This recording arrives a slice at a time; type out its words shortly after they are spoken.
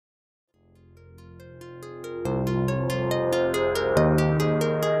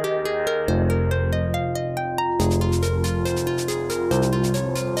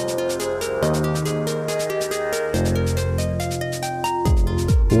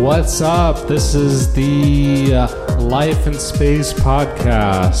What's up? This is the Life in Space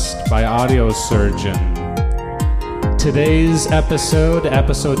podcast by Audio Surgeon. Today's episode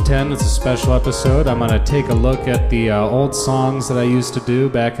 10, it's a special episode. I'm going to take a look at the old songs that I used to do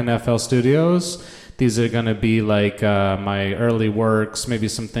back in FL Studios. These are going to be like my early works, maybe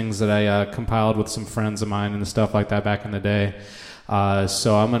some things that I compiled with some friends of mine and stuff like that back in the day.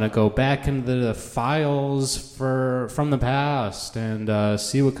 So I'm going to go back into the files from the past and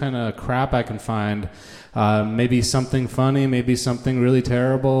see what kind of crap I can find. Maybe something funny, maybe something really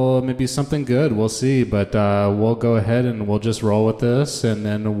terrible, maybe something good. We'll see. But we'll go ahead and we'll just roll with this, and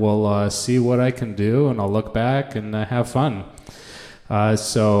then we'll see what I can do, and I'll look back and have fun.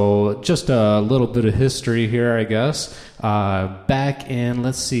 So just a little bit of history here, I guess. Back in,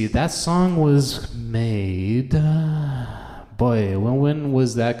 let's see, that song was made... Boy, when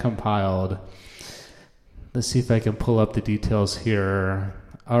was that compiled? Let's see if I can pull up the details here.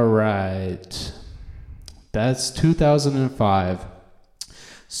 All right. That's 2005.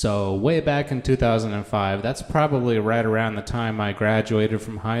 So way back in 2005, that's probably right around the time I graduated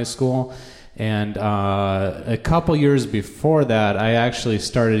from high school. And a couple years before that, I actually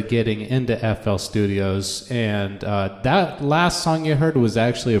started getting into FL Studios. And that last song you heard was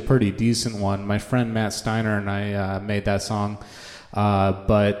actually a pretty decent one. My friend Matt Steiner and I made that song.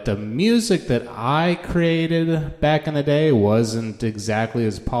 But the music that I created back in the day wasn't exactly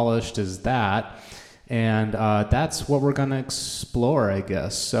as polished as that. And that's what we're going to explore, I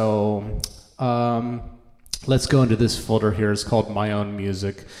guess. So let's go into this folder here. It's called My Own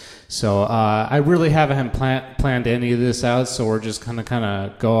Music. So I really haven't planned any of this out, so we're just kind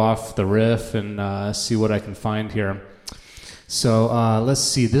of go off the riff and see what I can find here. So let's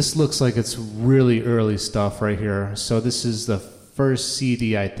see. This looks like it's really early stuff right here. So this is the first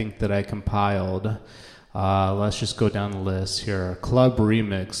CD I think that I compiled. Let's just go down the list here. Club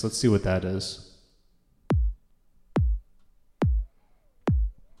Remix. Let's see what that is.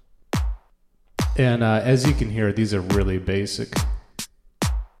 And as you can hear, these are really basic.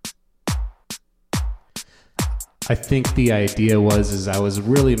 I think the idea was I was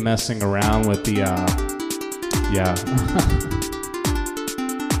really messing around with the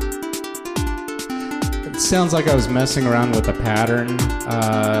It sounds like I was messing around with the pattern.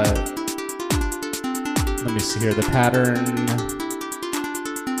 Let me see here. The pattern.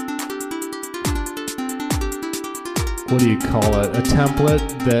 What do you call it? A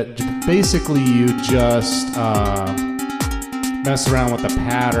template that basically you just mess around with the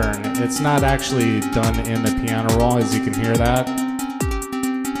pattern. It's not actually done in the piano roll, as you can hear that.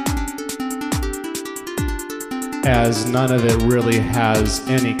 As none of it really has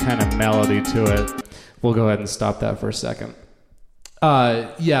any kind of melody to it. We'll go ahead and stop that for a second.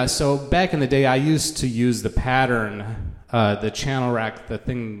 So back in the day, I used to use the pattern, the channel rack, the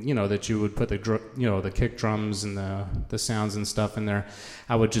thing, that you would put the kick drums and the sounds and stuff in there.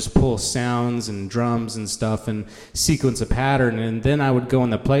 I would just pull sounds and drums and stuff and sequence a pattern, and then I would go in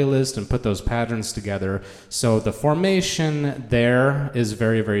the playlist and put those patterns together. So the formation there is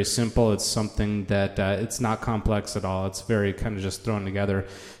very, very simple. It's something that it's not complex at all. It's very kind of just thrown together.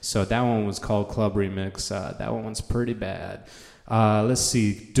 So that one was called Club Remix. That one's pretty bad. Let's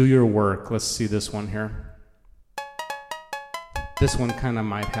see. Do Your Work. Let's see this one here. This one kind of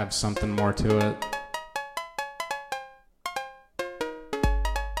might have something more to it.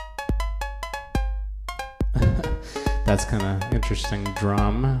 That's kind of interesting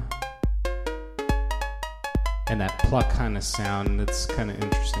drum. And that pluck kind of sound, that's kind of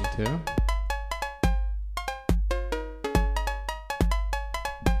interesting too.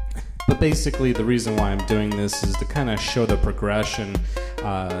 But basically the reason why I'm doing this is to kind of show the progression.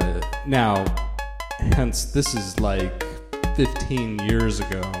 Now, hence this is like 15 years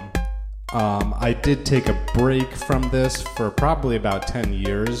ago. I did take a break from this for probably about 10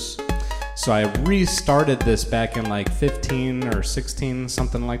 years. So I restarted this back in like 15 or 16,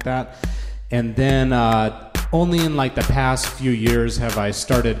 something like that. And then only in like the past few years have I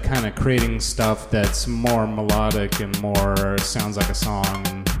started kind of creating stuff that's more melodic and more sounds like a song,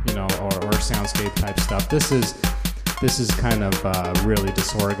 and, or soundscape type stuff. This is kind of really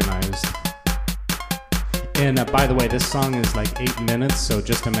disorganized. And by the way, this song is like 8 minutes, so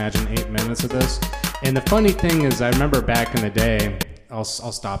just imagine 8 minutes of this. And the funny thing is, I remember back in the day, I'll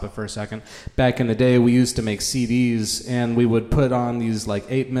stop it for a second. Back in the day, we used to make CDs, and we would put on these like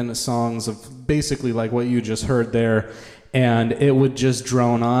 8-minute songs of basically like what you just heard there, and it would just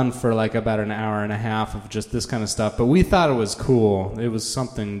drone on for like about an hour and a half of just this kind of stuff. But we thought it was cool. It was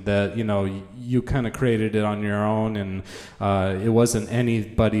something that, you kind of created it on your own, and it wasn't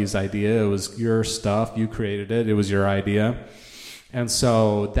anybody's idea. It was your stuff. You created it. It was your idea. And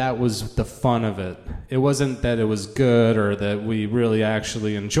so that was the fun of it. It wasn't that it was good or that we really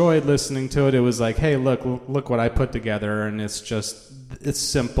actually enjoyed listening to it. It was like, hey, look what I put together, and it's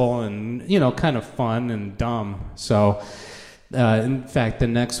simple and, kind of fun and dumb. So, in fact, the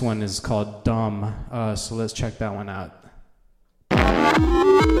next one is called Dumb. So let's check that one out.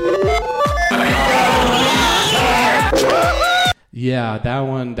 Yeah, that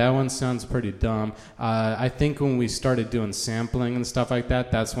one sounds pretty dumb. I think when we started doing sampling and stuff like that,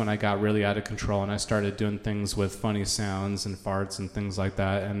 that's when I got really out of control and I started doing things with funny sounds and farts and things like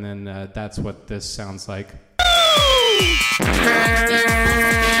that. And then that's what this sounds like.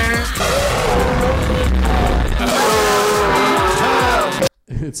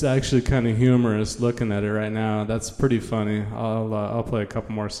 It's actually kind of humorous looking at it right now. That's pretty funny. I'll play a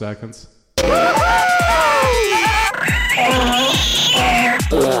couple more seconds.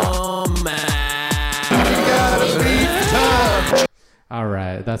 All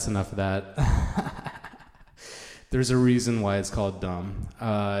right, that's enough of that. There's a reason why it's called Dumb.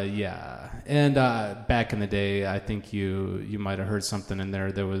 Yeah. And back in the day, I think you might have heard something in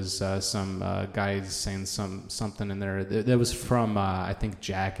there. There was some guys saying something in there. That was from, I think,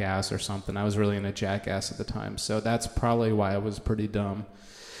 Jackass or something. I was really into Jackass at the time. So that's probably why it was pretty dumb.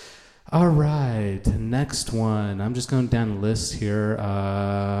 All right, next one. I'm just going down the list here.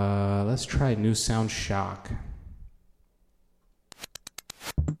 Let's try New Sound Shock.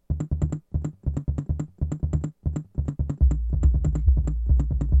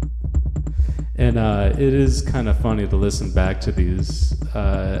 And it is kind of funny to listen back to these.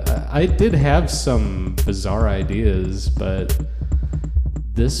 I did have some bizarre ideas, but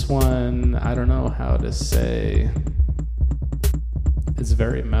this one, I don't know how to say. It's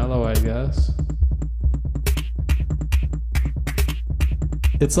very mellow, I guess.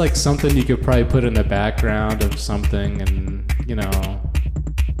 It's like something you could probably put in the background of something and,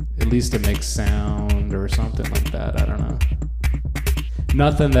 at least it makes sound or something like that. I don't know.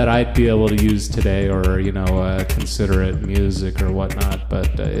 Nothing that I'd be able to use today or, consider it music or whatnot,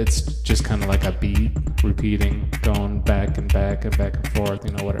 but it's just kind of like a beat repeating, going back and back and back and forth,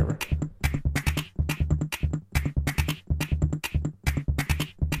 whatever.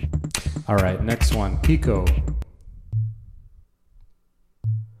 All right, next one, Pico.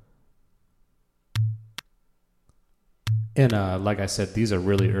 And like I said, these are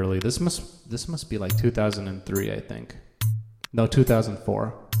really early. This must be like 2003, I think. No,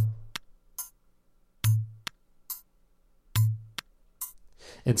 2004.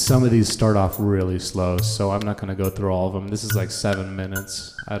 And some of these start off really slow, so I'm not going to go through all of them. This is like 7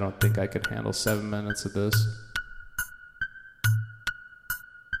 minutes. I don't think I could handle 7 minutes of this.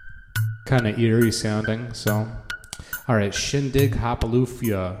 Kind of eerie sounding, so. All right, Shindig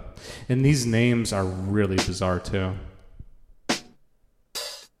Hapalufia. And these names are really bizarre too.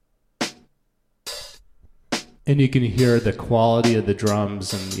 And you can hear the quality of the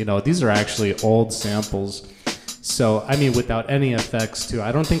drums, and these are actually old samples. So, without any effects too.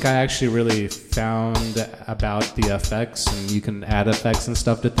 I don't think I actually really found about the effects, and you can add effects and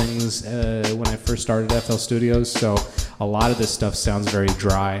stuff to things when I first started FL Studios. So a lot of this stuff sounds very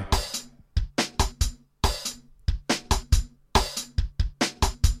dry.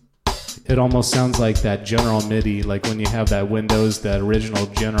 It almost sounds like that General MIDI, like when you have that Windows, that original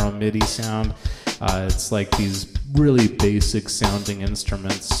General MIDI sound. It's like these really basic sounding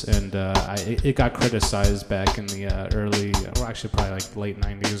instruments, and it got criticized back in the early, well, actually probably like late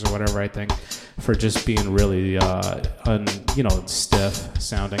 90s or whatever, I think, for just being really, stiff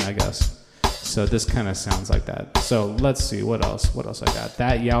sounding, I guess. So this kind of sounds like that. So let's see, what else I got?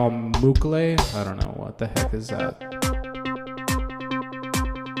 That Yao Mukle? I don't know, what the heck is that?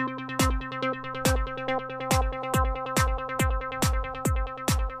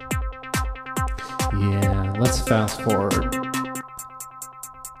 Yeah, let's fast forward.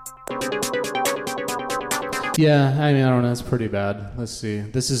 Yeah, I don't know, it's pretty bad. Let's see.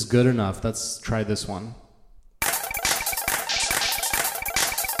 This is good enough. Let's try this one.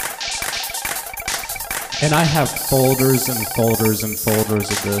 And I have folders and folders and folders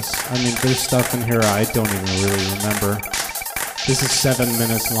of this. There's stuff in here I don't even really remember. This is 7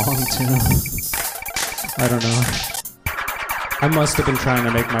 minutes long, too. I don't know. I must have been trying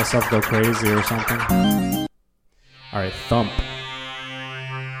to make myself go crazy or something. All right, Thump.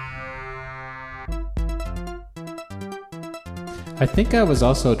 I think I was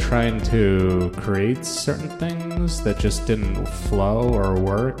also trying to create certain things that just didn't flow or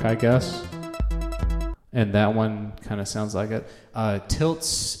work, I guess. And that one kind of sounds like it.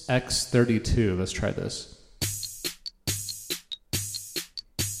 Tilts X32. Let's try this.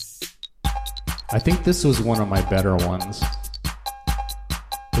 I think this was one of my better ones.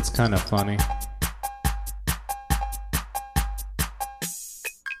 It's kind of funny.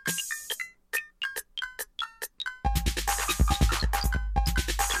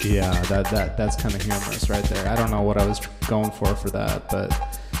 Yeah, that's kind of humorous right there. I don't know what I was going for that, but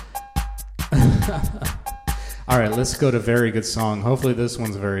all right, let's go to very good song. Hopefully this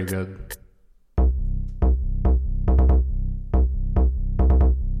one's very good.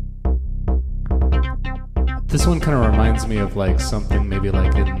 This one kind of reminds me of like something maybe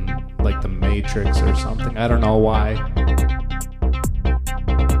like in like The Matrix or something. I don't know why.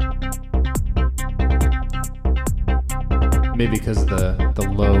 Maybe because the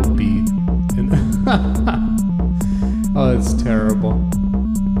low beat. Oh, it's terrible.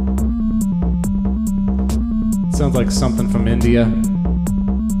 It sounds like something from India.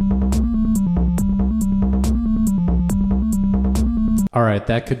 All right,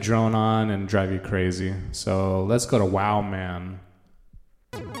 that could drone on and drive you crazy. So let's go to Wow Man.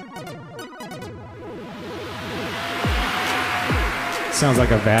 Sounds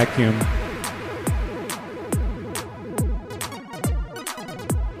like a vacuum.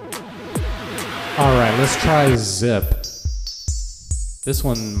 All right, let's try Zip. This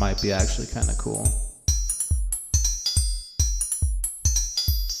one might be actually kind of cool.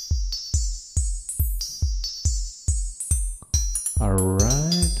 All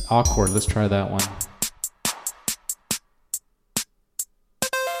right, Awkward. Let's try that one.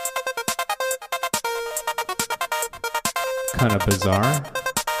 Kind of bizarre.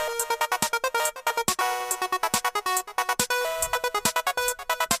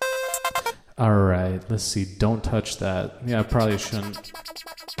 All right, let's see. Don't touch that. Yeah, I probably shouldn't.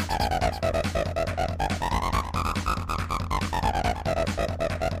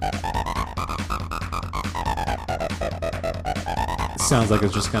 Sounds like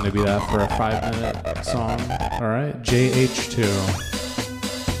it's just going to be that for a 5-minute song. All right, JH2.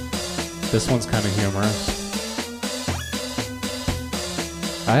 This one's kind of humorous.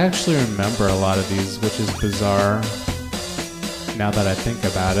 I actually remember a lot of these, which is bizarre now that I think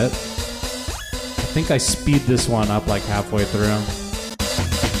about it. I think I speed this one up like halfway through.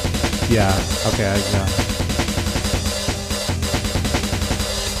 Yeah, okay, yeah.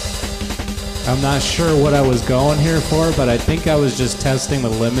 I'm not sure what I was going here for, but I think I was just testing the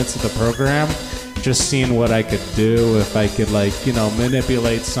limits of the program, just seeing what I could do, if I could like, you know,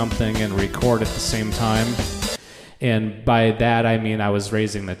 manipulate something and record at the same time. And by that, I mean I was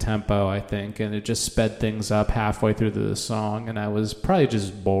raising the tempo, I think, and it just sped things up halfway through the song, and I was probably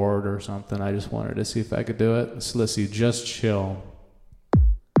just bored or something. I just wanted to see if I could do it. So let's see, Just Chill.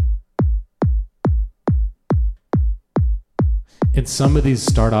 And some of these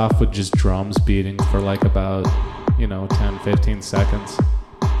start off with just drums beating for like about, 10, 15 seconds.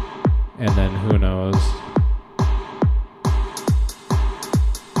 And then who knows?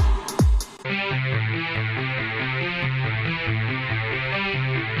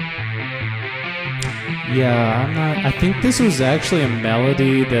 Yeah, I think this was actually a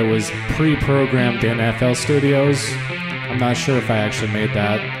melody that was pre-programmed in FL Studios. I'm not sure if I actually made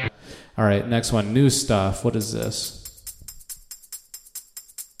that. All right, next one, New Stuff. What is this?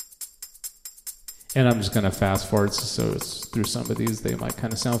 And I'm just going to fast forward so it's through some of these. They might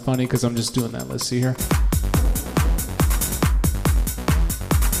kind of sound funny because I'm just doing that. Let's see here.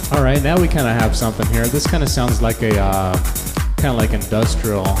 All right, now we kind of have something here. This kind of sounds like a kind of like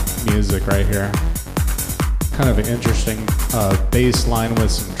industrial music right here. Kind of an interesting bass line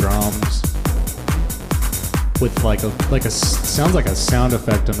with some drums, with like a sounds like a sound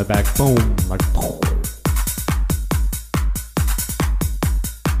effect in the back. Boom, like boom.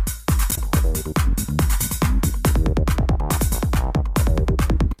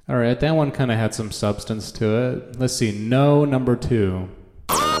 All right, that one kind of had some substance to it. Let's see, No, number 2.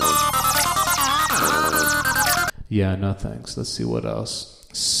 Yeah, no thanks. Let's see what else.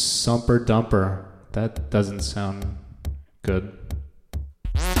 Sumper Dumper. That doesn't sound good.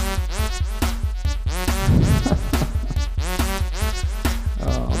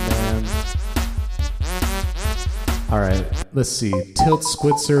 Oh, man. All right, let's see. Tilt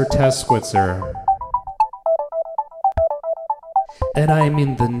Squitzer, Test Squitzer. And I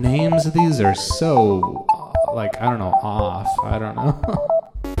mean, the names of these are so, like, I don't know, off. I don't know.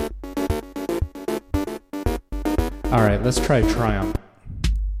 All right, let's try Triumph.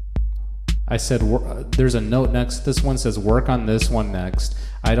 I said, there's a note next. This one says, work on this one next.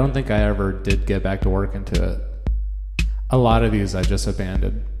 I don't think I ever did get back to work into it. A lot of these I just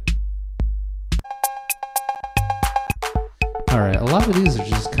abandoned. All right, a lot of these are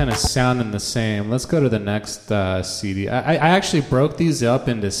just kind of sounding the same. Let's go to the next CD. I actually broke these up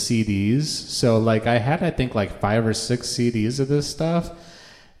into CDs. So like I had, I think, like 5 or 6 CDs of this stuff.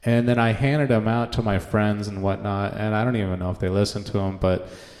 And then I handed them out to my friends and whatnot, and I don't even know if they listened to them, but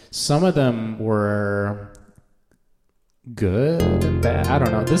some of them were good and bad. I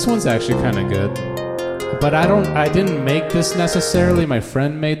don't know. This one's actually kind of good, but I didn't make this necessarily. My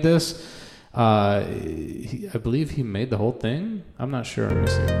friend made this. I believe he made the whole thing. I'm not sure. Let me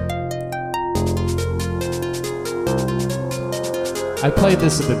see. I played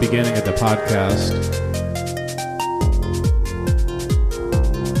this at the beginning of the podcast.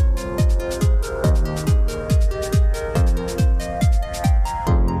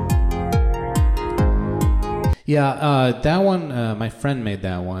 Yeah, that one, my friend made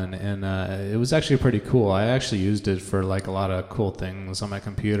that one, and it was actually pretty cool. I actually used it for like a lot of cool things on my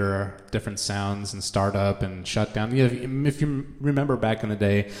computer, different sounds and startup and shutdown. Yeah, if you remember back in the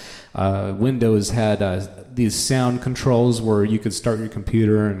day, Windows had these sound controls where you could start your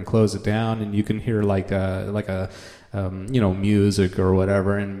computer and close it down, and you can hear like a music or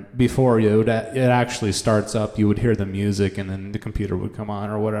whatever. And before it actually starts up, you would hear the music and then the computer would come on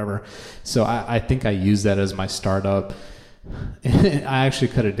or whatever. So I think I used that as my startup. I actually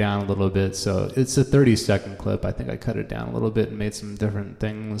cut it down a little bit. So it's a 30-second clip. I think I cut it down a little bit and made some different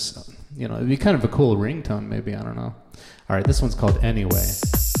things. You know, it'd be kind of a cool ringtone maybe. I don't know. All right, this one's called Anyway.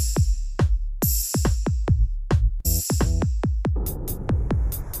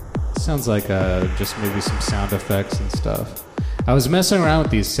 Sounds like just maybe some sound effects and stuff. I was messing around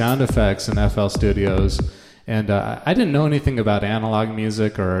with these sound effects in FL Studios, and I didn't know anything about analog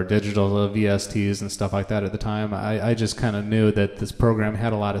music or digital VSTs and stuff like that at the time. I just kind of knew that this program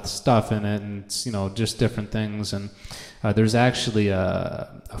had a lot of stuff in it, and just different things. And there's actually a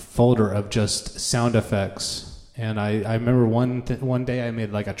folder of just sound effects. And I remember one day I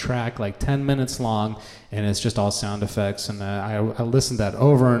made like a track like 10 minutes long, and it's just all sound effects. And I listened to that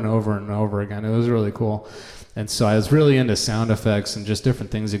over and over and over again. It was really cool. And so I was really into sound effects and just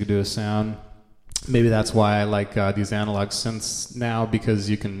different things you could do with sound. Maybe that's why I like these analog synths now, because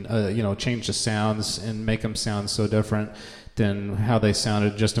you can change the sounds and make them sound so different than how they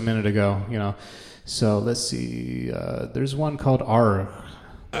sounded just a minute ago. So let's see. There's one called R.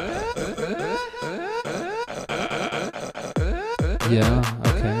 Yeah,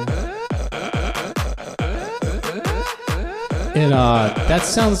 okay. And that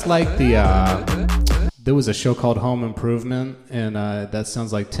sounds like there was a show called Home Improvement, and that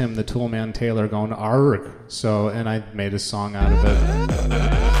sounds like Tim the Toolman Taylor going arg. So, and I made a song out of it.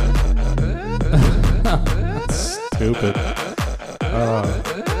 That's stupid.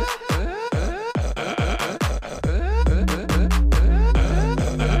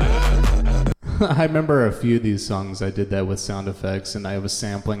 I remember a few of these songs I did that with sound effects, and I was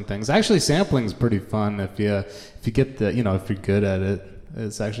sampling things. Actually, sampling is pretty fun if you get the if you're good at it.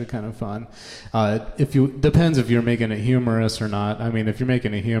 It's actually kind of fun. Depends if you're making it humorous or not. I mean, if you're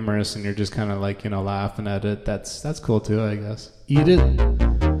making it humorous and you're just kind of like laughing at it, that's cool too, I guess. Eat It.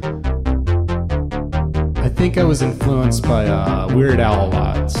 I think I was influenced by Weird Al a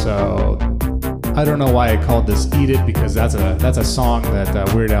lot, so I don't know why I called this Eat It, because that's a song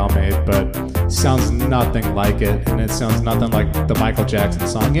that Weird Al made, but sounds nothing like it, and it sounds nothing like the Michael Jackson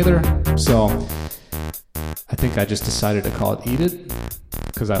song either. So I think I just decided to call it Eat It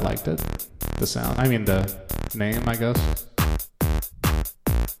because I liked it, the sound. I mean the name, I guess.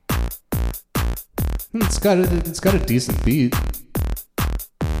 It's got a decent beat.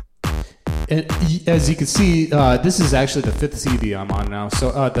 And as you can see, this is actually the 5th CD I'm on now.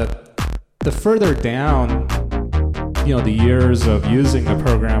 So the further down, the years of using the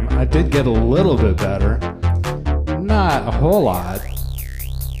program, I did get a little bit better. Not a whole lot,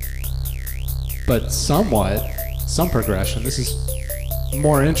 but somewhat, some progression. This is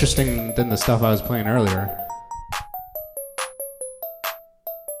more interesting than the stuff I was playing earlier.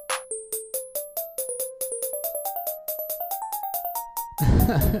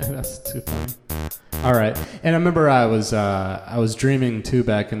 That's too funny. All right, and I remember I was dreaming too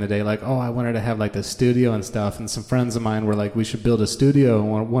back in the day, like, I wanted to have like the studio and stuff, and some friends of mine were like, we should build a studio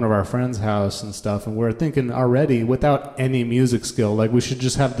in one of our friends' house and stuff, and we're thinking already without any music skill, like we should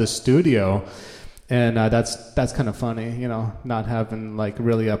just have the studio, and that's kind of funny, not having like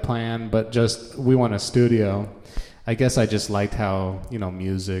really a plan, but just we want a studio. I guess I just liked how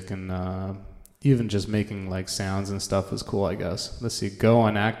music and even just making like sounds and stuff was cool, I guess. Let's see, go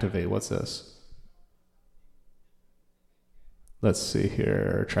and activate. What's this? Let's see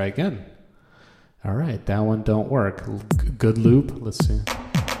here. Try again. All right, that one don't work. Good loop. Let's see.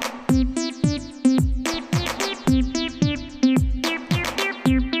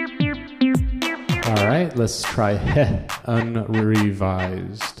 All right, let's try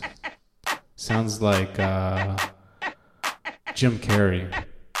unrevised. Sounds like Jim Carrey.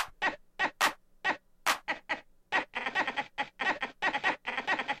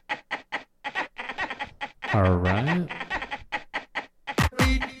 All right.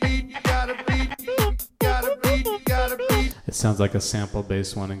 It sounds like a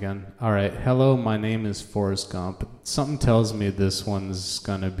sample-based one again. All right. Hello, my name is Forrest Gump. Something tells me this one's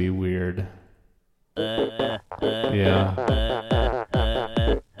gonna be weird. Yeah.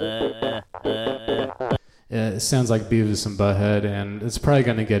 It sounds like Beavis and Butthead, and it's probably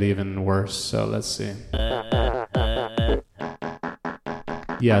gonna get even worse. So let's see.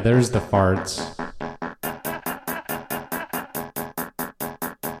 Yeah, there's the farts.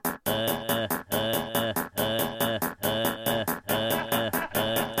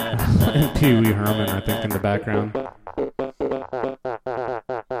 Pee Wee Herman, I think, in the background.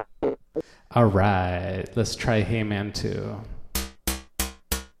 All right, let's try Hey Man 2.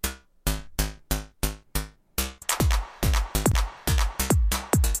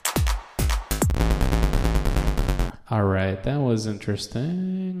 All right, that was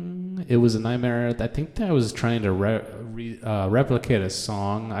interesting. It was a nightmare. I think that I was trying to replicate a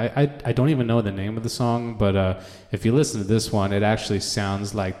song. I don't even know the name of the song, but if you listen to this one, it actually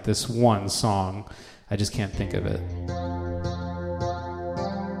sounds like this one song. I just can't think of it.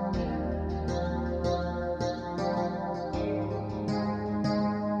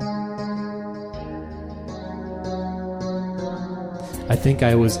 I think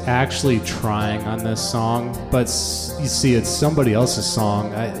I was actually trying on this song, but you see, it's somebody else's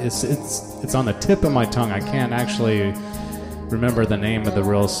song. It's on the tip of my tongue. I can't actually remember the name of the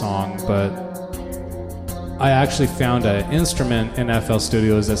real song, but I actually found an instrument in FL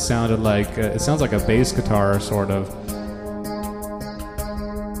Studios that sounded like it sounds like a bass guitar, sort of.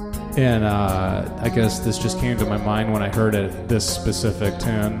 And I guess this just came to my mind when I heard it. This specific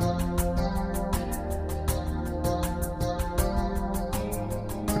tune.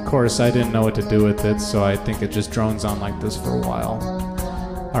 Of course, I didn't know what to do with it, so I think it just drones on like this for a while.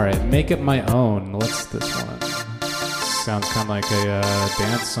 All right, Make It My Own. What's this one? Sounds kind of like a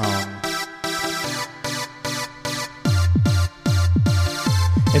dance song.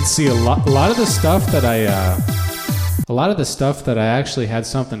 And see, a lot of the stuff that I actually had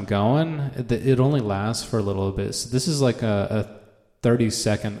something going, it only lasts for a little bit. So this is like a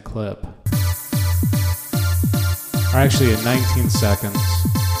 30-second clip, or actually 19 seconds.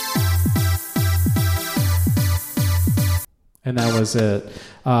 And that was it.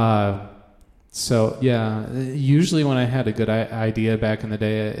 So yeah, usually when I had a good idea back in the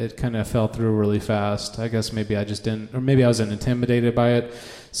day, it kind of fell through really fast. I guess maybe I just didn't, or maybe I wasn't intimidated by it.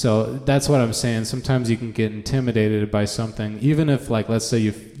 So that's what I'm saying. Sometimes you can get intimidated by something, even if, like, let's say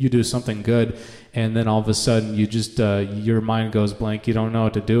you do something good, and then all of a sudden you just your mind goes blank. You don't know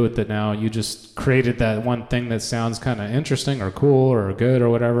what to do with it now. You just created that one thing that sounds kind of interesting or cool or good or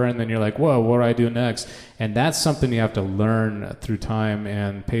whatever, and then you're like, whoa, what do I do next? And that's something you have to learn through time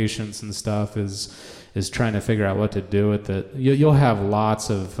and patience and stuff, is trying to figure out what to do with it. You'll have lots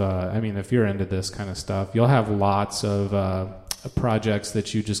of, I mean, if you're into this kind of stuff, you'll have lots of projects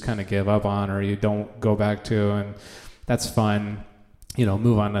that you just kind of give up on or you don't go back to, and that's fine. You know,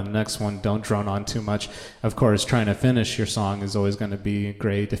 move on to the next one. Don't drone on too much. Of course, trying to finish your song is always going to be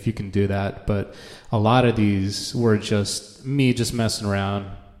great if you can do that, but a lot of these were just me just messing around,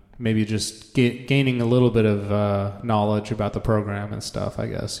 maybe just gaining a little bit of knowledge about the program and stuff, I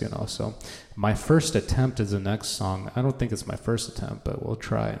guess, you know. So my first attempt is the next song. I don't think it's my first attempt, but we'll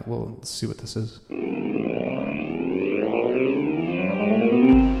try. We'll see what this is.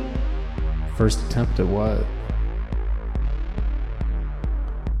 First attempt at what?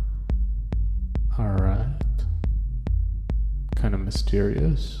 Alright. Kind of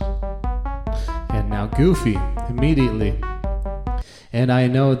mysterious. And now Goofy, immediately. And I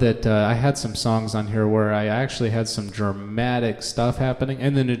know that I had some songs on here where I actually had some dramatic stuff happening,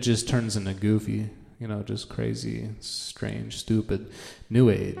 and then it just turns into Goofy. You know, just crazy, strange, stupid, new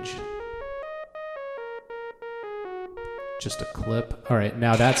age. Just a clip. All right,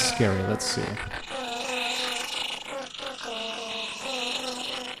 now that's scary. Let's see.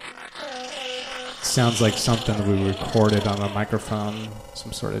 Sounds like something we recorded on a microphone,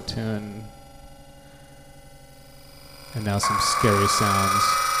 some sort of tune. And now some scary sounds.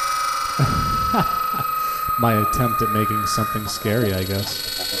 My attempt at making something scary, I guess.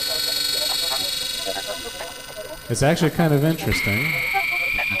 It's actually kind of interesting.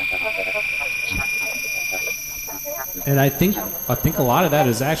 And I think a lot of that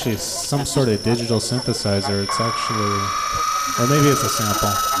is actually some sort of digital synthesizer. It's actually, or maybe it's a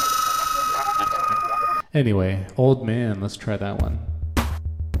sample. Anyway, Old Man, let's try that one.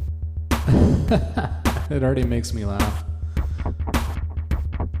 It already makes me laugh.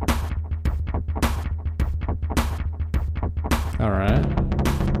 All right.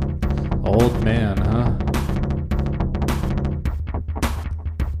 Old Man, huh?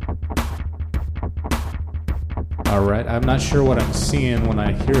 not sure what I'm seeing when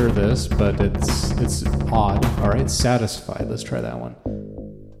I hear this, but it's odd. All right, Satisfied. Let's try that one.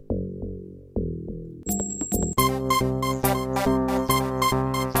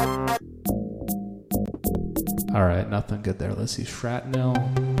 All right, nothing good there. Let's see, Shrapnel.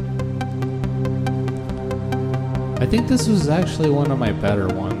 I think this was actually one of my better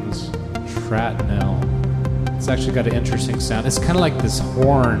ones. Shrapnel. It's actually got an interesting sound. It's kind of like this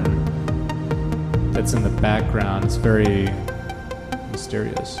horn that's in the background. It's very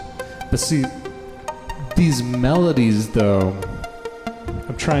mysterious. But see, these melodies though,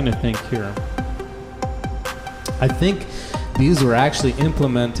 I'm trying to think here. I think these were actually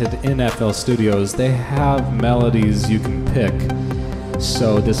implemented in FL Studios. They have melodies you can pick.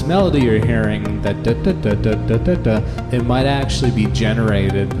 So this melody you're hearing, that da da da da da da da, it might actually be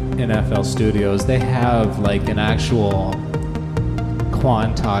generated in FL Studios. They have like an actual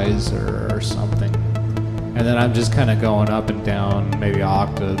quantizer or something. And then I'm just kind of going up and down, maybe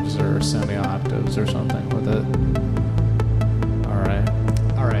octaves or semi-octaves or something with it.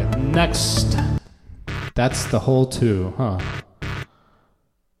 All right, next. That's the whole two, huh?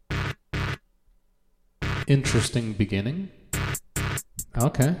 Interesting beginning.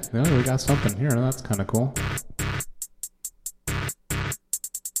 Okay, yeah, we got something here. That's kind of cool.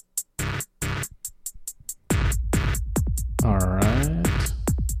 All right.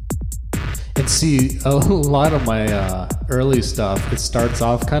 And see, a lot of my early stuff, it starts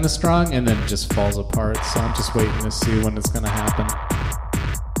off kind of strong and then just falls apart. So I'm just waiting to see when it's going to happen.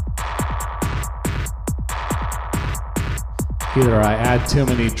 Either I add too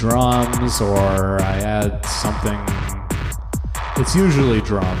many drums or I add something. It's usually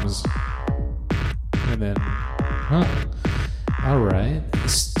drums. And then, alright.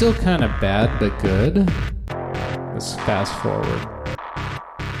 It's still kind of bad, but good. Let's fast forward.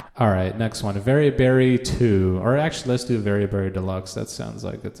 Alright, next one. Very Berry 2. Or actually, let's do Very Berry Deluxe. That sounds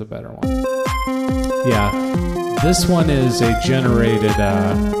like it's a better one. Yeah, this one is a generated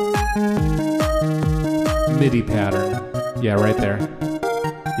MIDI pattern. Yeah, right there.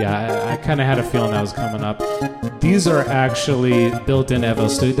 Yeah, I kind of had a feeling that was coming up. These are actually built in FL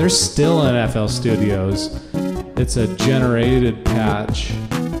Studios. They're still in FL Studios. It's a generated patch.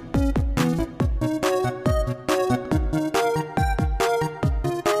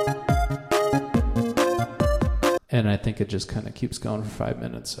 And I think it just kind of keeps going for 5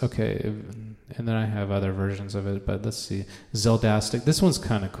 minutes. Okay, and then I have other versions of it, but let's see. Zeldastic. This one's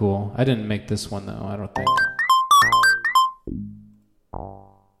kind of cool. I didn't make this one, though, I don't think.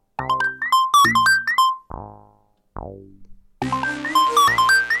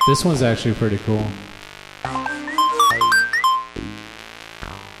 This one's actually pretty cool.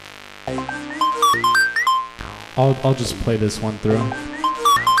 I'll just play this one through.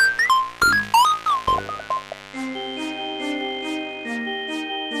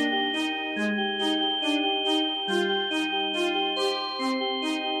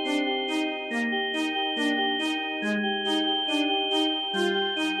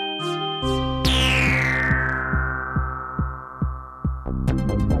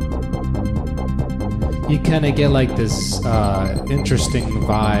 You kind of get like this interesting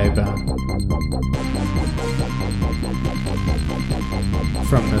vibe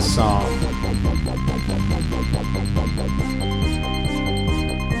from this song.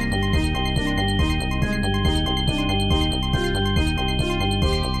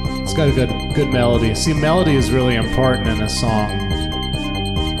 It's got a good melody. See, melody is really important in a song.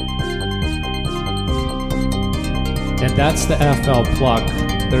 And that's the FL pluck.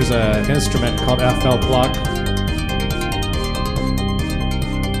 There's an instrument called FL pluck.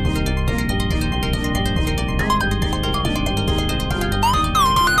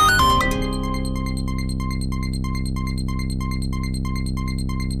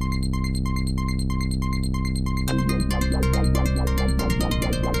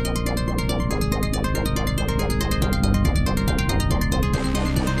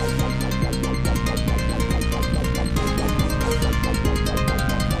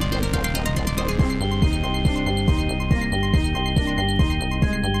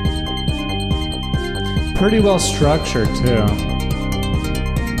 Pretty well structured too.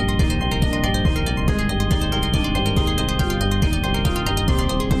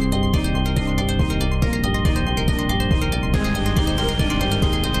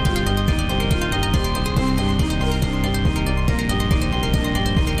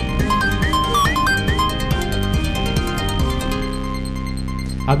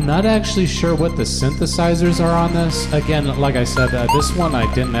 I'm not actually sure what the synthesizers are on this. Again, like I said, this one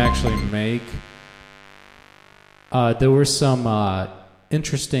I didn't actually make. There were some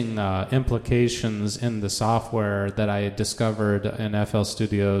interesting implications in the software that I had discovered in FL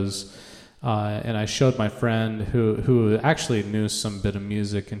Studios. And I showed my friend who actually knew some bit of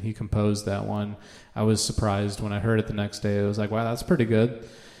music, and he composed that one. I was surprised when I heard it the next day. It was like, wow, that's pretty good.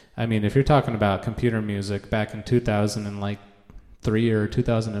 I mean, if you're talking about computer music back in 2003 or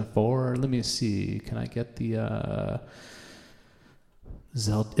 2004, let me see. Can I get the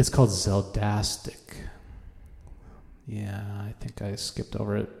it's called Zeldastic. Yeah, I think I skipped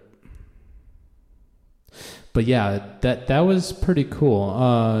over it. But yeah, that was pretty cool.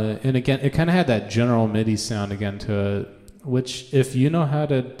 And again, it kind of had that general MIDI sound again to it, which, if you know how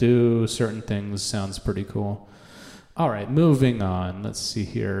to do certain things, sounds pretty cool. All right, moving on. Let's see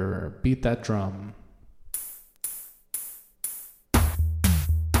here. Beat that drum.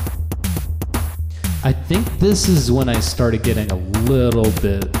 I think this is when I started getting a little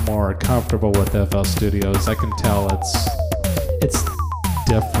bit more comfortable with FL Studios. I can tell it's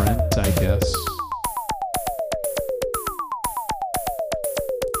different, I guess.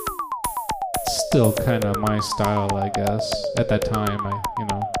 Still kind of my style, I guess. At that time,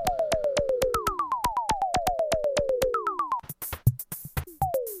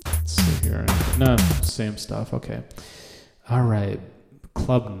 Let's see here. No, same stuff. Okay. All right.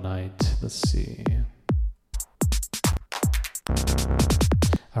 Club night. Let's see.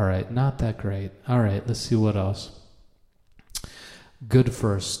 All right. Not that great. All right. Let's see what else. Good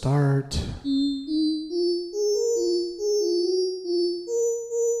for a start.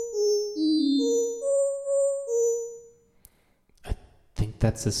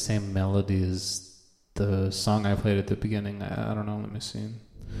 That's the same melody as the song I played at the beginning. I don't know. Let me see.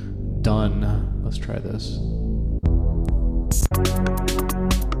 Done. Let's try this.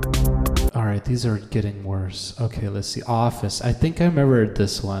 All right, these are getting worse. Okay, let's see. Office. I think I remembered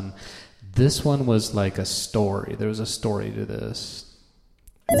this one. This one was like a story. There was a story to this.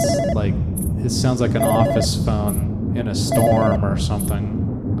 It's like, it sounds like an office phone in a storm or something.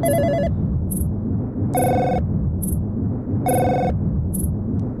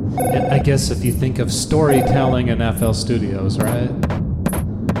 I guess if you think of storytelling in FL Studios, right?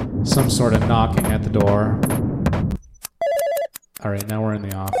 Some sort of knocking at the door. All right, now we're in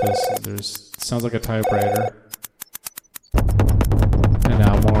the office. Sounds like a typewriter. And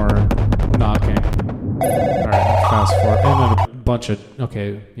now more knocking. All right, fast forward. And then a bunch of,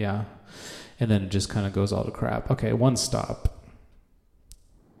 okay, yeah. And then it just kind of goes all to crap. Okay, one stop.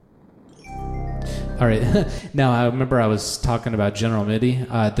 All right, now I remember I was talking about General MIDI.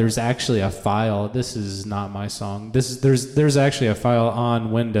 There's actually a file. This is not my song. There's actually a file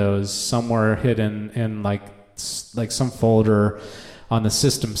on Windows somewhere hidden in like some folder on the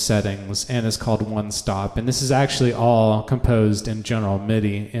system settings, and it's called One Stop. And this is actually all composed in General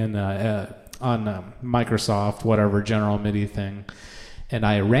MIDI on Microsoft, whatever General MIDI thing. And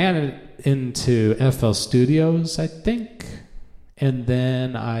I ran it into FL Studios, I think. And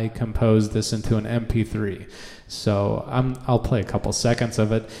then I composed this into an MP3. So I'll play a couple seconds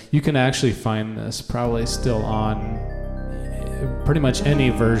of it. You can actually find this probably still on pretty much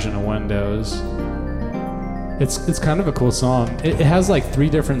any version of Windows. It's kind of a cool song. It has like 3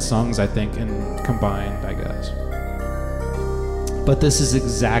 different songs, I think, combined, I guess. But this is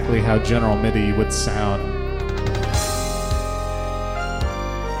exactly how General MIDI would sound.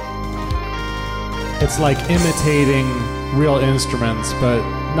 It's like imitating real instruments, but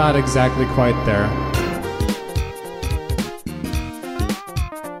not exactly quite there.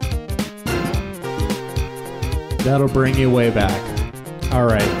 That'll bring you way back. All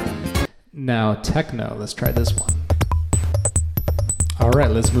right. Now, techno. Let's try this one. All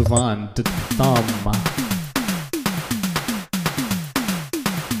right, let's move on. Thumb.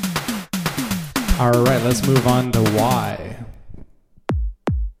 All right, let's move on to Y.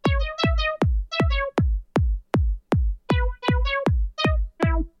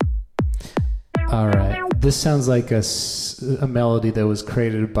 All right. This sounds like a melody that was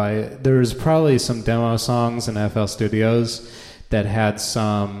created by... There's probably some demo songs in FL Studios that had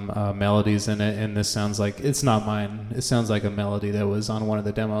some melodies in it, and this sounds like... It's not mine. It sounds like a melody that was on one of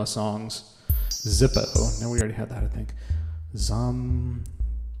the demo songs. Zippo. No, we already had that, I think.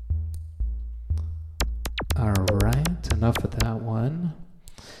 All right. Enough of that one.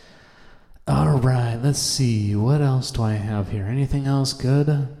 All right. Let's see. What else do I have here? Anything else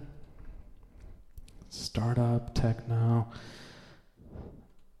good? Startup, techno.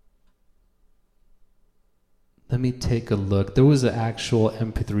 Let me take a look. There was an actual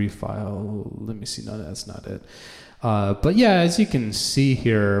MP3 file. Let me see. No, that's not it. But yeah, as you can see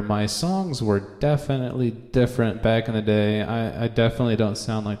here, my songs were definitely different back in the day. I definitely don't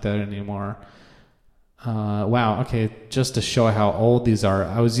sound like that anymore. Wow, okay, just to show how old these are,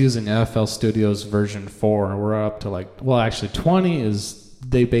 I was using FL Studios version 4. We're up to actually 20 is,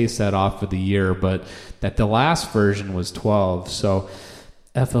 they base that off of the year, but that the last version was 12. So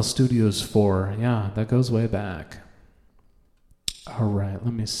FL Studios 4, yeah, that goes way back. All right,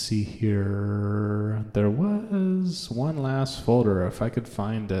 let me see here. There was one last folder, if I could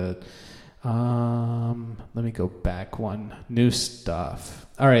find it. Let me go back one. New stuff.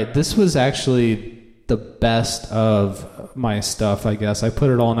 All right, this was actually the best of my stuff, I guess. I put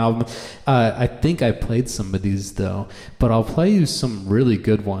it all on album. I think I played some of these, though, but I'll play you some really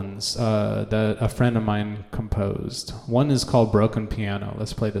good ones that a friend of mine composed. One is called Broken Piano.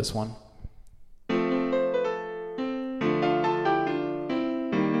 Let's play this one.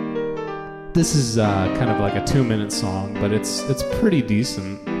 This is kind of like a 2-minute song, but it's pretty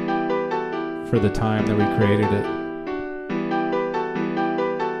decent for the time that we created it.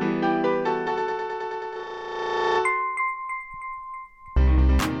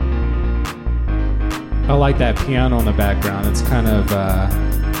 I like that piano in the background. It's kind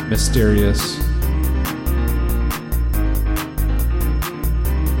of mysterious.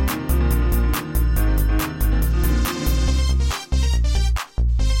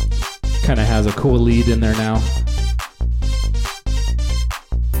 Kind of has a cool lead in there now.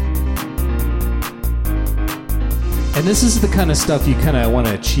 And this is the kind of stuff you kind of want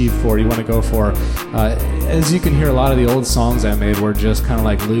to achieve for, you want to go for. As you can hear, a lot of the old songs I made were just kind of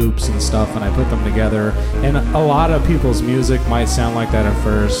like loops and stuff, and I put them together. And a lot of people's music might sound like that at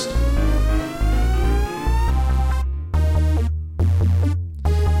first.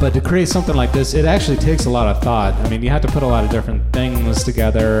 But to create something like this, it actually takes a lot of thought. I mean, you have to put a lot of different things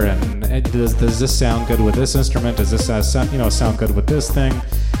together, and does this sound good with this instrument? Does this sound good with this thing?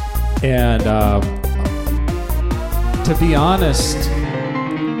 And to be honest,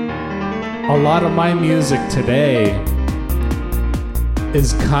 a lot of my music today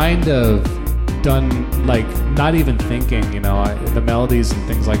is kind of done like not even thinking, the melodies and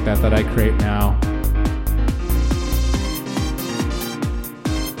things like that I create now.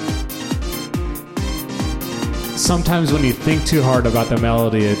 Sometimes when you think too hard about the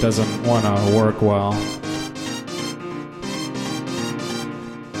melody, it doesn't want to work well.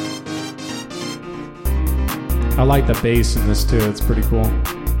 I like the bass in this too, it's pretty cool.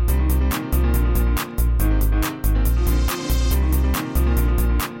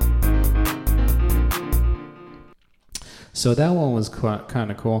 So that one was kind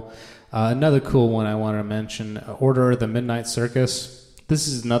of cool. Another cool one I want to mention, Order of the Midnight Circus. This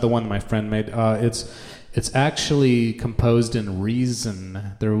is another one my friend made. It's actually composed in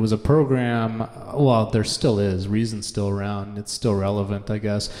Reason. There was a program, well, there still is. Reason's still around. It's still relevant, I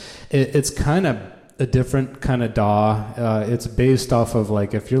guess. It's kind of a different kind of DAW. It's based off of,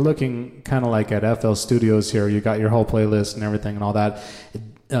 like, if you're looking kind of like at FL Studios here, you got your whole playlist and everything and all that.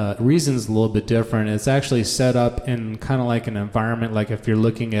 Reason's a little bit different. It's actually set up in kind of like an environment, like if you're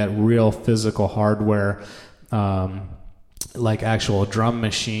looking at real physical hardware, like actual drum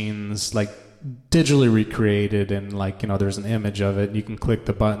machines, like digitally recreated, and like, there's an image of it. You can click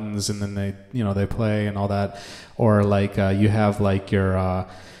the buttons and then they play and all that. Or like you have like your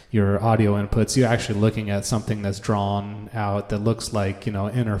audio inputs. You're actually looking at something that's drawn out that looks like,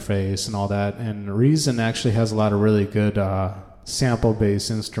 interface and all that. And Reason actually has a lot of really good sample-based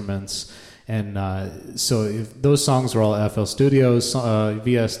instruments. And so if those songs are all FL Studios,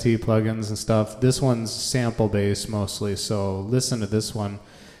 VST plugins and stuff. This one's sample-based mostly. So listen to this one.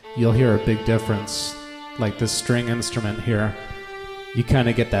 You'll hear a big difference. Like this string instrument here, you kind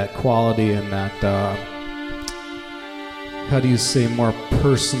of get that quality and that, how do you say, more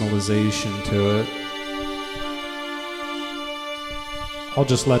personalization to it. I'll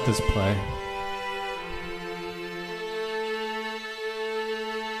just let this play.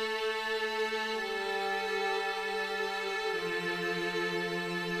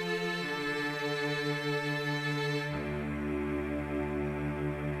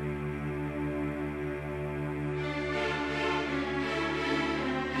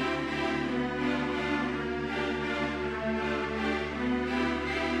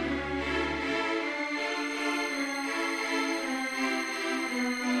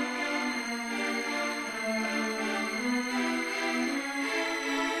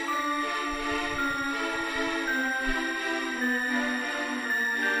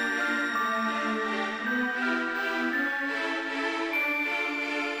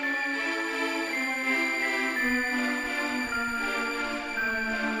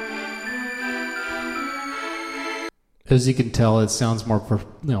 as you can tell, it sounds more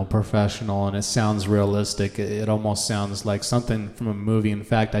professional, and it sounds realistic. It almost sounds like something from a movie. In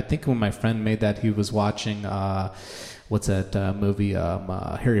fact, I think when my friend made that, he was watching what's that movie,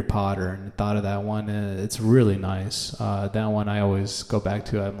 Harry Potter, and thought of that one. And it's really nice. That one I always go back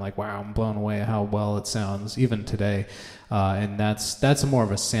to. I'm like, wow, I'm blown away how well it sounds even today. And that's more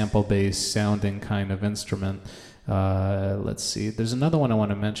of a sample-based sounding kind of instrument. Let's see. There's another one I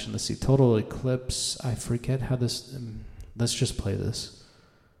want to mention. Let's see. Total Eclipse. I forget how this. Let's just play this.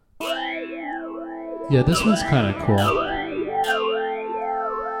 Yeah, this one's kind of cool.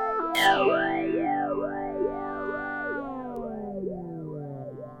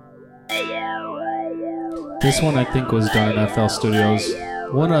 This one I think was done in FL Studios.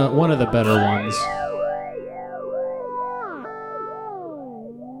 One of the better ones.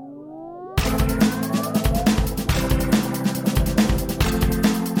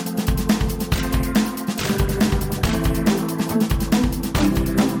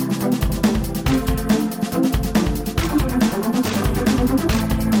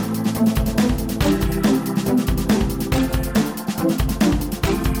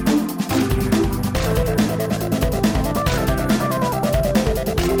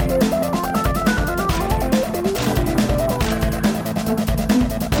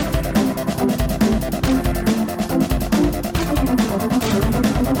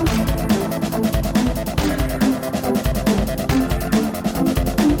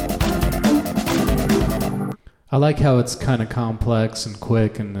 I like how it's kind of complex and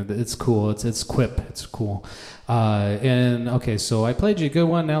quick, and it's cool. It's quip. It's cool. And okay, so I played you a good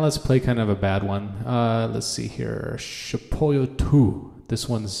one. Now let's play kind of a bad one. Let's see here. Shapoyo 2. This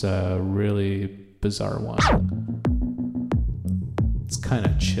one's a really bizarre one. It's kind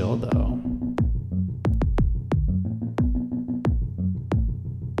of chill though.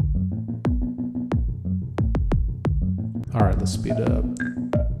 All right, let's speed up.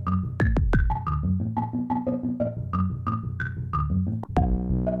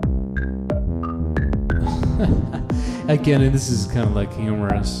 Again, and this is kind of like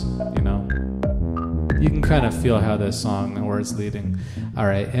humorous, you know. You can kind of feel how this song and where it's leading. All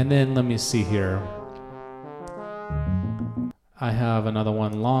right, and then let me see here. I have another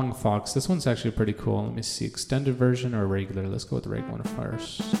one, Long Fox. This one's actually pretty cool. Let me see, extended version or regular? Let's go with the regular one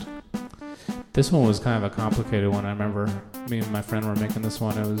first. This one was kind of a complicated one. I remember me and my friend were making this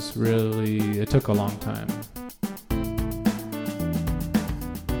one. It took a long time.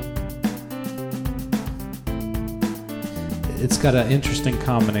 It's got an interesting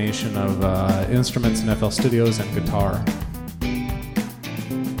combination of instruments in FL Studios and guitar.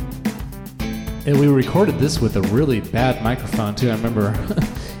 And we recorded this with a really bad microphone too, I remember.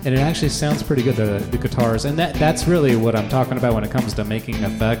 And it actually sounds pretty good, the guitars. And that's really what I'm talking about when it comes to making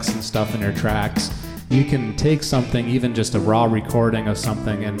effects and stuff in your tracks. You can take something, even just a raw recording of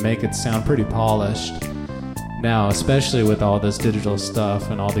something, and make it sound pretty polished. Now, especially with all this digital stuff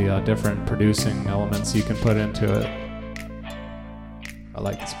and all the different producing elements you can put into it. I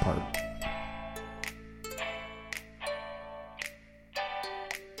like this part.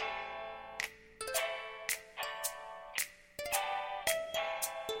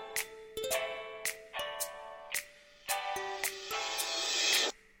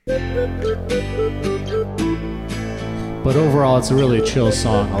 But overall, it's a really chill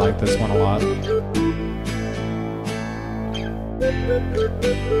song. I like this one a lot.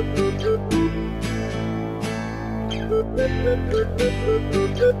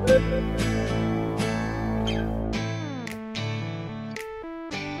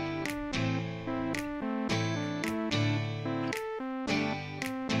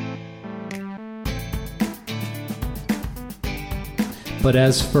 But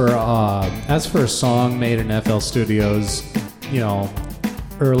as for a song made in FL Studios, you know,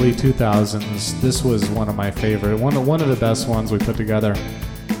 early 2000s, this was one of my favorite, one of the best ones we put together.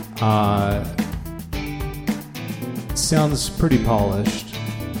 Sounds pretty polished.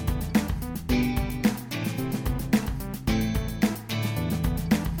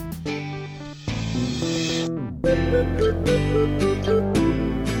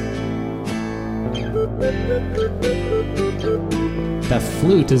 That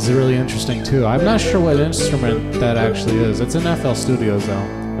flute is really interesting too. I'm not sure what instrument that actually is. It's in FL Studios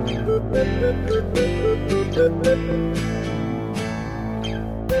though.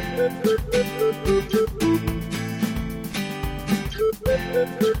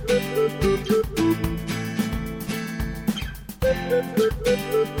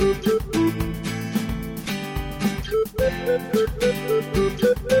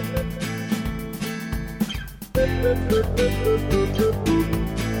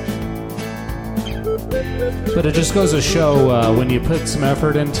 But it just goes to show when you put some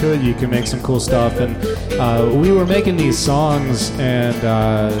effort into it, you can make some cool stuff. And we were making these songs, and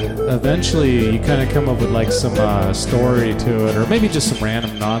eventually you kind of come up with like some story to it, or maybe just some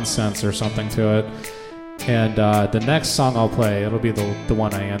random nonsense or something to it. And the next song I'll play, it'll be the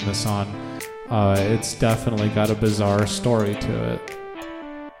one I end this on. It's definitely got a bizarre story to it.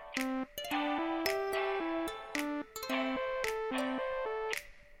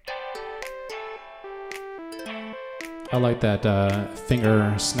 I like that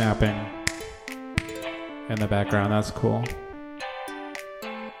finger snapping in the background. That's cool.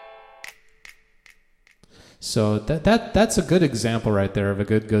 So that's a good example right there of a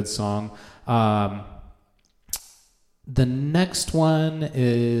good song. The next one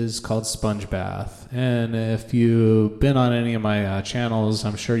is called Sponge Bath. And if you've been on any of my channels,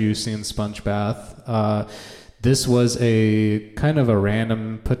 I'm sure you've seen Sponge Bath. This was a kind of a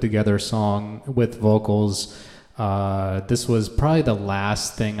random put together song with vocals. This was probably the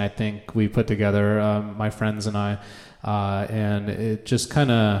last thing I think we put together, my friends and I, and it just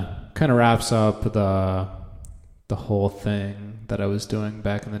kind of wraps up the whole thing that I was doing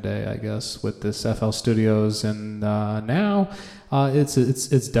back in the day, I guess, with this FL Studios, and now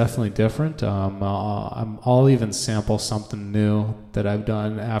it's definitely different. I'll even sample something new that I've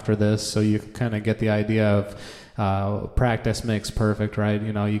done after this, so you can kind of get the idea of practice makes perfect, right?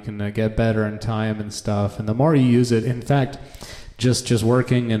 You know, you can get better in time and stuff, and the more you use it, in fact, just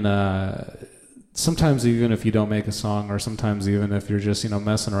working and sometimes even if you don't make a song, or sometimes even if you're just, you know,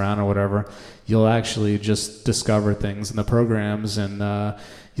 messing around or whatever, you'll actually just discover things in the programs, and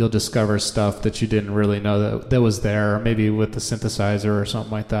you'll discover stuff that you didn't really know that was there, maybe with the synthesizer or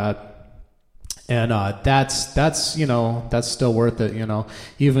something like that. And that's you know, that's still worth it, you know.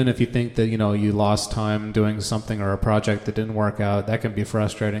 Even if you think that, you know, you lost time doing something or a project that didn't work out, that can be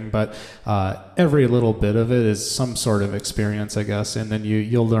frustrating. But every little bit of it is some sort of experience, I guess. And then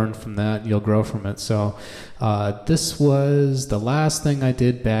you'll learn from that, you'll grow from it. So this was the last thing I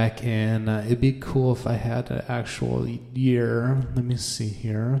did back in, it'd be cool if I had an actual year. Let me see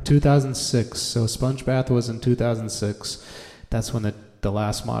here. 2006. So Sponge Bath was in 2006. That's when the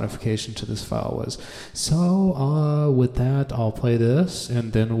last modification to this file was. So with that, I'll play this,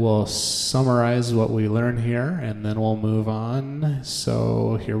 and then we'll summarize what we learned here, and then we'll move on.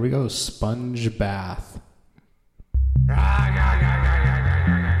 So here we go, Sponge Bath.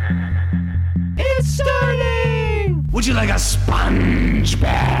 It's starting! Would you like a sponge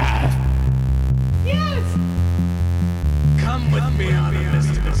bath? Yes! Come with me on a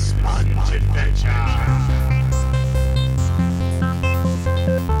mystical sponge adventure.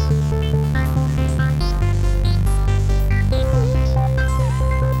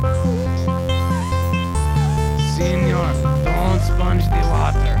 Senor, don't sponge the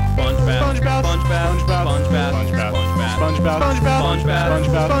water. Sponge bath. Sponge bath. Sponge bath. Sponge bath. Sponge bath. Sponge bath. Sponge bath.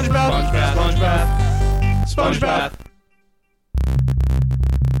 Sponge bath. Sponge bath. Sponge bath. Sponge bath. Sponge bath.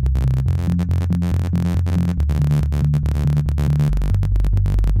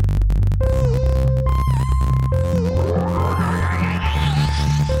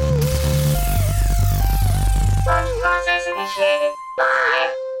 Sponge process initiated.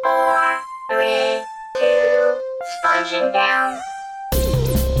 5, 4, 3, 2, sponging down.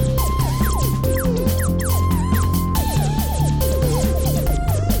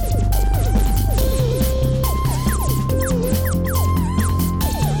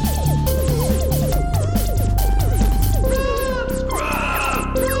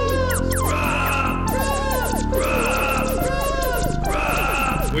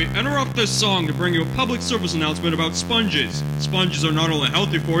 We interrupt this song to bring you a public service announcement about sponges. Sponges are not only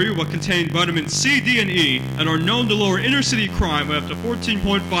healthy for you, but contain vitamins C, D, and E, and are known to lower inner-city crime by up to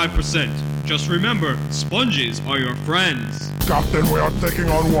 14.5%. Just remember, sponges are your friends. Captain, we are taking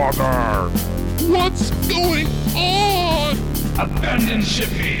on water. What's going on? Abandon ship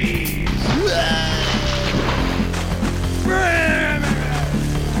Hades.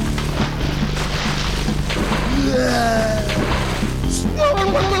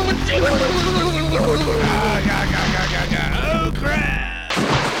 Oh crap!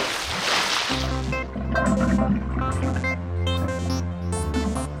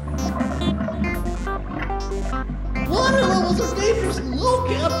 Water levels are dangerously low,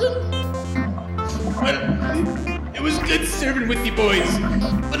 Captain. Well, it was good serving with you boys,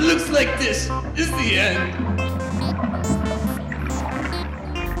 but it looks like this is the end.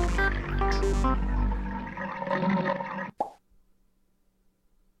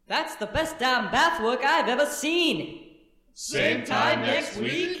 That's the best damn bath work I've ever seen. Same time next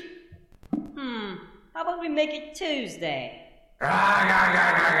week? How about we make it Tuesday?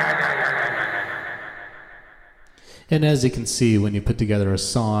 And as you can see, when you put together a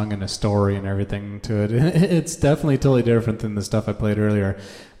song and a story and everything to it, it's definitely totally different than the stuff I played earlier.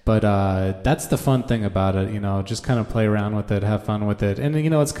 But that's the fun thing about it, just kind of play around with it, have fun with it. And,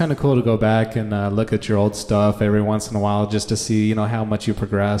 it's kind of cool to go back and look at your old stuff every once in a while just to see, how much you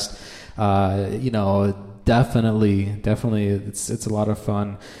progressed. Definitely, it's a lot of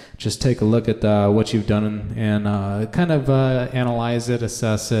fun. Just take a look at what you've done and kind of analyze it,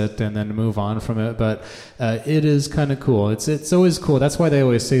 assess it, and then move on from it. But it is kind of cool. It's always cool. That's why they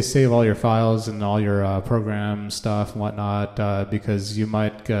always say save all your files and all your program stuff and whatnot, because you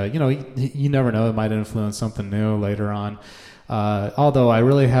might, you never know, it might influence something new later on. Although I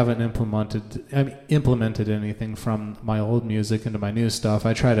really haven't implemented anything from my old music into my new stuff.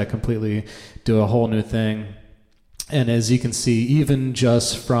 I try to completely do a whole new thing. And as you can see, even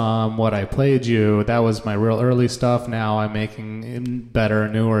just from what I played you, that was my real early stuff. Now I'm making better,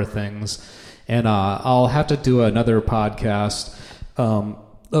 newer things. And I'll have to do another podcast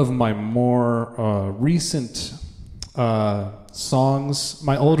of my more recent songs,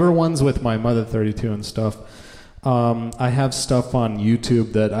 my older ones with my Mother 32 and stuff. I have stuff on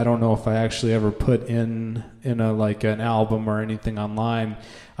YouTube that I don't know if I actually ever put in an album or anything online.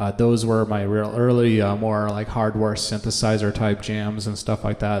 Those were my real early, more like hardware synthesizer type jams and stuff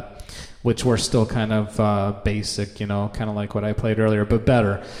like that, which were still kind of basic, kind of like what I played earlier, but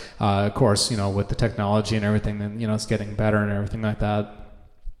better. Of course, with the technology and everything, then it's getting better and everything like that.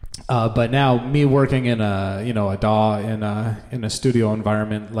 But now, me working in a DAW in a studio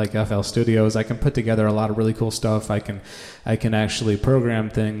environment like FL Studios, I can put together a lot of really cool stuff. I can actually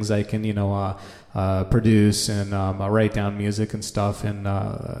program things. I can produce and write down music and stuff in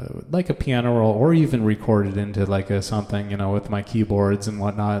like a piano roll, or even record it into like something with my keyboards and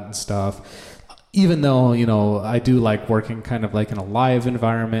whatnot and stuff. Even though, I do like working kind of like in a live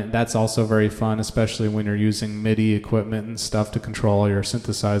environment, that's also very fun, especially when you're using MIDI equipment and stuff to control your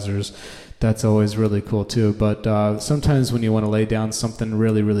synthesizers. That's always really cool too. But sometimes when you want to lay down something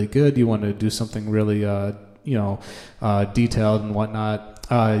really, really good, you want to do something really, detailed and whatnot,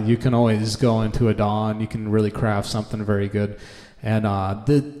 you can always go into a DAW and you can really craft something very good. And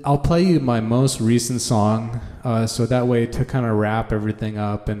I'll play you my most recent song, so that way to kind of wrap everything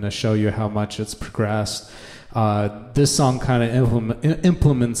up and to show you how much it's progressed. This song kind of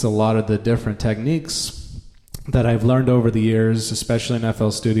implements a lot of the different techniques that I've learned over the years, especially in FL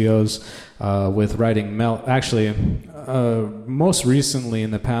Studios, with writing most recently in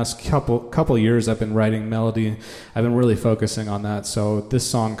the past couple years, I've been writing melody. I've been really focusing on that. So this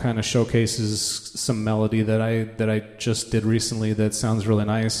song kind of showcases some melody that I just did recently that sounds really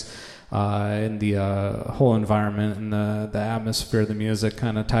nice. And the whole environment and the atmosphere of the music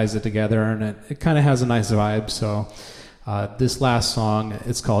kind of ties it together, and it kind of has a nice vibe. So this last song,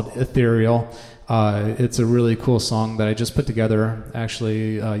 it's called Ethereal. It's a really cool song that I just put together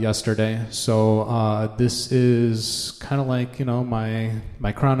actually yesterday. So this is kind of like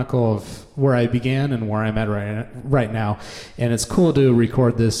my chronicle of where I began and where I'm at right now. And it's cool to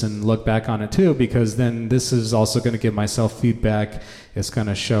record this and look back on it too, because then this is also going to give myself feedback. It's going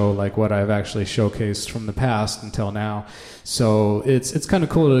to show like what I've actually showcased from the past until now. So it's kind of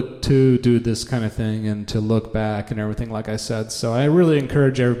cool to do this kind of thing and to look back and everything, like I said. So I really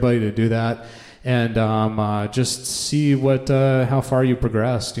encourage everybody to do that. And just see how far you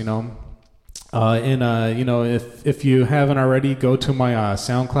progressed, if you haven't already, go to my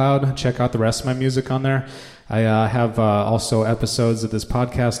SoundCloud, check out the rest of my music on there. I have also episodes of this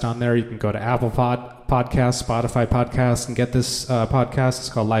podcast on there. You can go to Apple Podcasts, Spotify Podcasts, and get this podcast. It's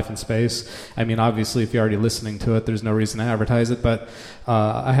called Life in Space. I mean, obviously, if you're already listening to it, there's no reason to advertise it, but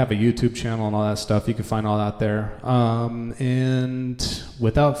I have a YouTube channel and all that stuff. You can find all that there. And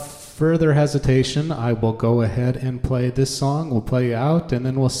without further hesitation, I will go ahead and play this song. We'll play you out, and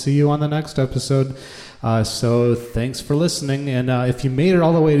then we'll see you on the next episode. So thanks for listening. And if you made it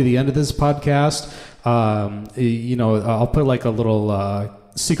all the way to the end of this podcast, I'll put like a little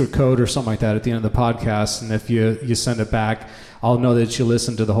secret code or something like that at the end of the podcast. And if you send it back, I'll know that you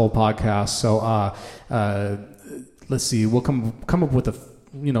listened to the whole podcast. So let's see, we'll come up with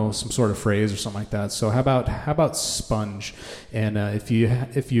some sort of phrase or something like that. So how about sponge? And if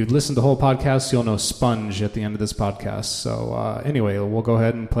you listen to the whole podcast, you'll know sponge at the end of this podcast. So anyway, we'll go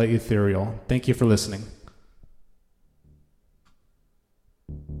ahead and play Ethereal. Thank you for listening.